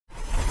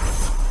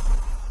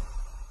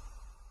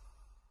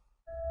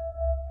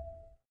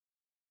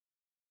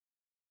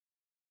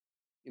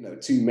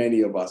too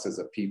many of us as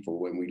a people,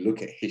 when we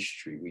look at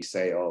history, we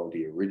say, oh,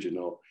 the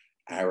original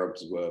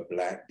Arabs were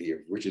black, the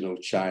original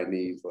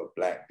Chinese were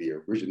black, the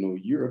original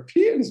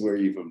Europeans were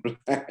even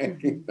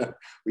black.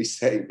 We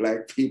say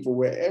black people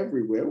were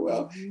everywhere.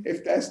 Well,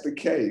 if that's the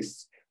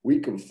case, we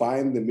can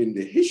find them in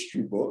the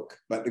history book,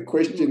 but the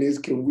question is,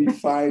 can we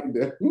find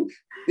them,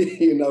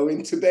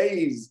 in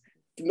today's,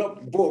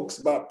 not books,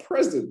 but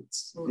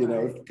presents?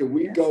 Right. Can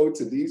we go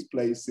to these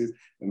places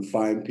and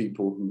find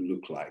people who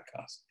look like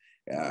us?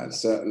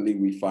 Certainly,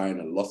 we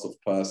find a lot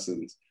of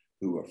persons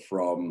who are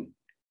from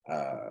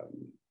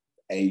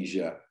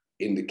Asia,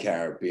 in the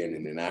Caribbean,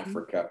 and in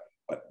Africa.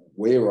 But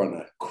we're on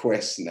a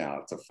quest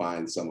now to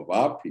find some of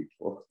our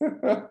people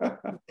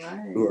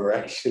who are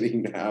actually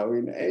now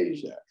in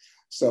Asia.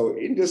 So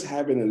in just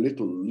having a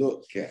little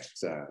look at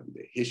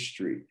the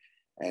history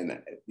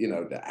and,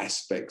 the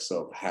aspects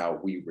of how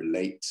we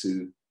relate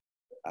to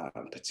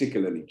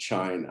particularly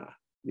China,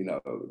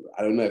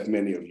 I don't know if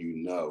many of you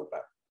know,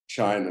 but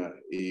China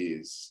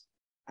is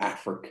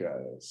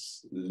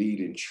Africa's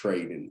leading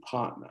trading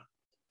partner,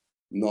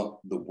 not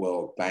the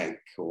World Bank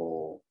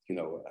or,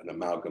 an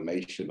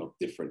amalgamation of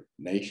different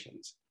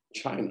nations.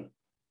 China,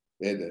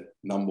 they're the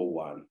number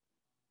one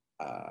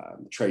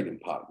trading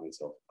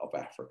partners of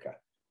Africa.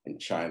 And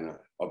China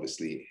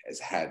obviously has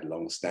had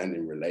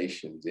long-standing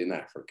relations in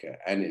Africa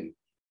and in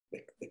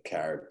the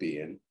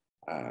Caribbean.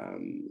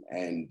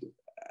 And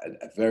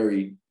a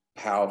very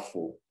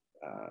powerful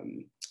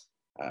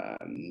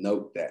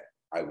note that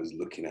I was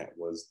looking at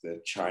was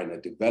the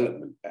China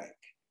Development Bank.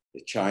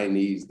 The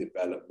Chinese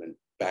Development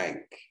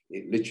Bank,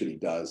 it literally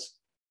does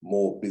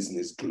more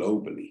business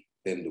globally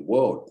than the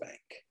World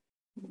Bank.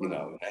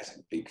 Wow. That's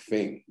a big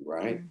thing,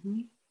 right?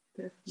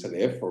 So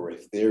therefore,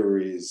 if there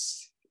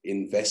is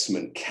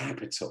investment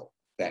capital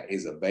that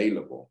is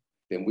available,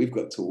 then we've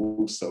got to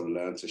also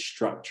learn to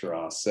structure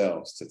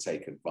ourselves to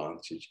take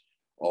advantage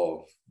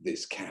of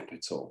this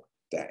capital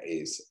that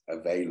is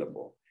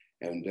available.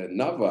 And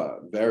another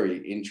very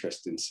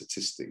interesting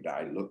statistic that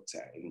I looked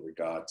at in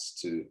regards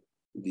to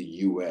the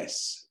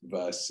US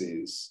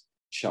versus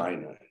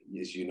China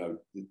is,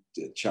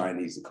 the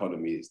Chinese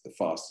economy is the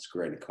fastest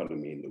growing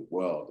economy in the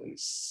world, and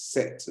it's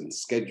set and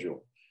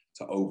scheduled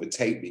to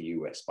overtake the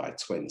US by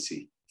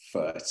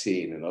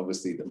 2013. And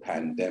obviously the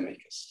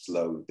pandemic has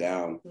slowed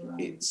down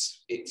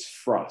its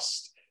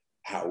thrust.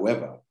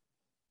 However,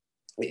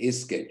 it is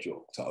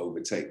scheduled to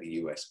overtake the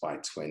US by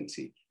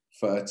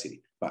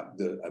 2030. But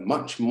a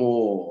much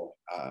more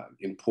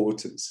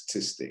important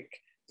statistic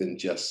than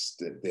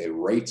just their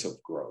rate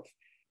of growth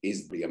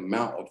is the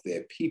amount of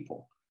their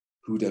people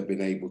who'd have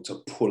been able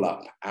to pull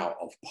up out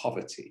of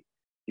poverty.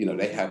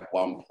 They have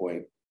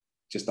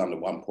just under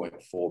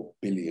 1.4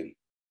 billion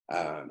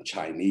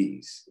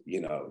Chinese,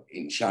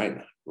 in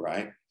China,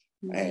 right?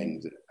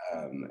 And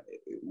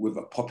with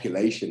a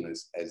population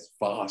as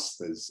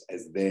vast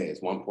as theirs,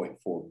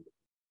 1.4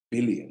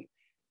 billion,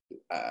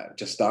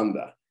 just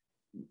under,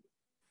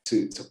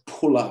 to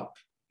pull up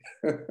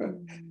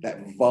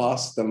that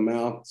vast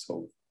amount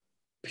of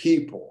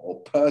people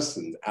or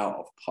persons out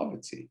of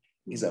poverty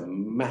is a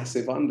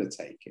massive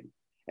undertaking.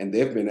 And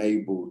they've been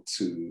able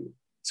to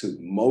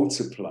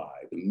multiply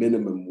the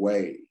minimum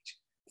wage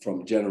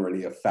from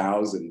generally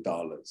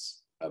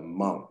 $1,000 a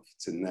month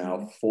to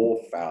now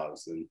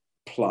 4,000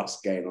 plus,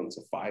 going on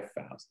to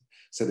 5,000.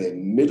 So their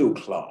middle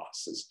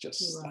class is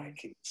just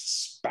like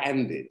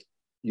expanded,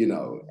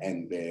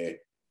 and their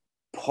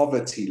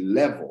poverty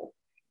level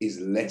is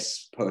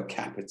less per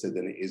capita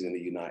than it is in the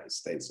United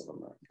States of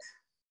America.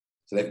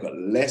 So they've got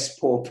less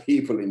poor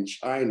people in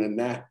China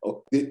now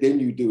than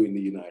you do in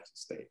the United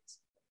States,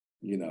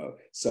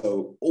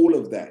 So all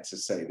of that to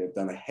say they've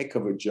done a heck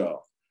of a job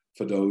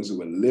for those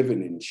who are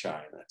living in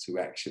China to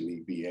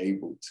actually be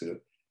able to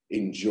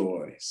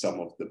enjoy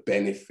some of the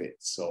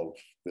benefits of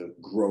the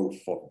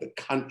growth of the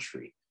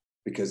country.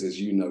 Because as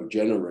you know,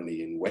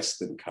 generally in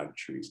Western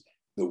countries,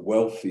 the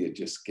wealthier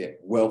just get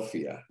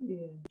wealthier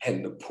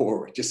and the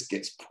poorer just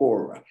gets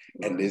poorer,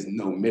 and there's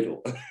no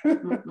middle.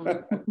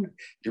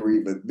 You're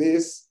either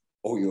this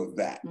or you're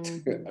that,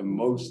 and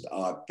most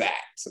are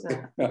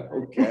that.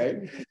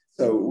 Okay.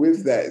 So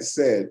with that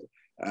said,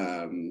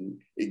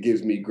 it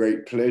gives me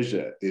great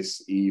pleasure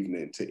this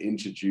evening to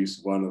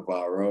introduce one of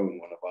our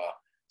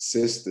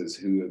sisters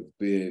who have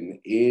been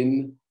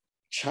in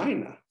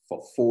China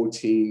for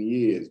 14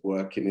 years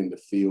working in the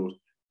field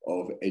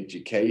of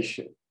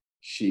education.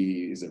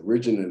 She is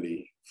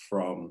originally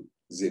from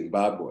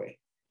Zimbabwe,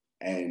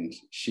 and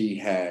she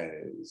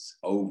has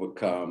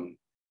overcome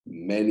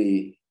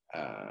many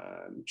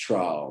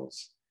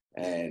trials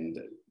and,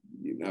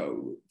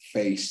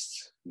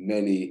 faced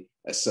many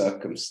a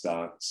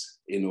circumstance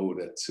in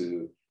order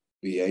to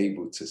be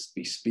able to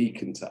be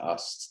speaking to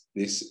us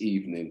this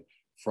evening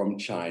from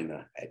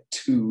China at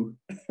 2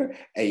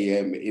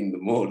 a.m. in the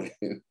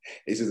morning.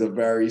 This is a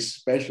very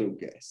special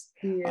guest,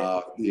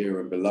 our dear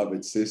and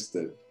beloved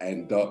sister,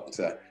 and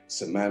Dr.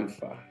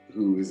 Samantha,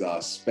 who is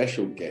our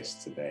special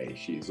guest today.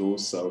 She's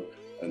also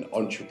an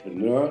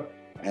entrepreneur,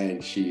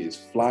 and she is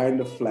flying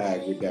the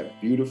flag with that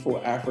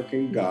beautiful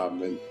African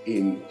garment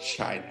in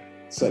China.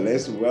 So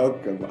let's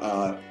welcome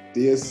our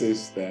dear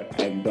sister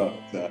and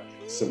Dr.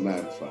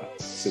 Samantha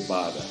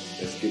Sibada.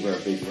 Let's give her a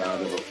big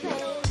round of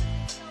applause.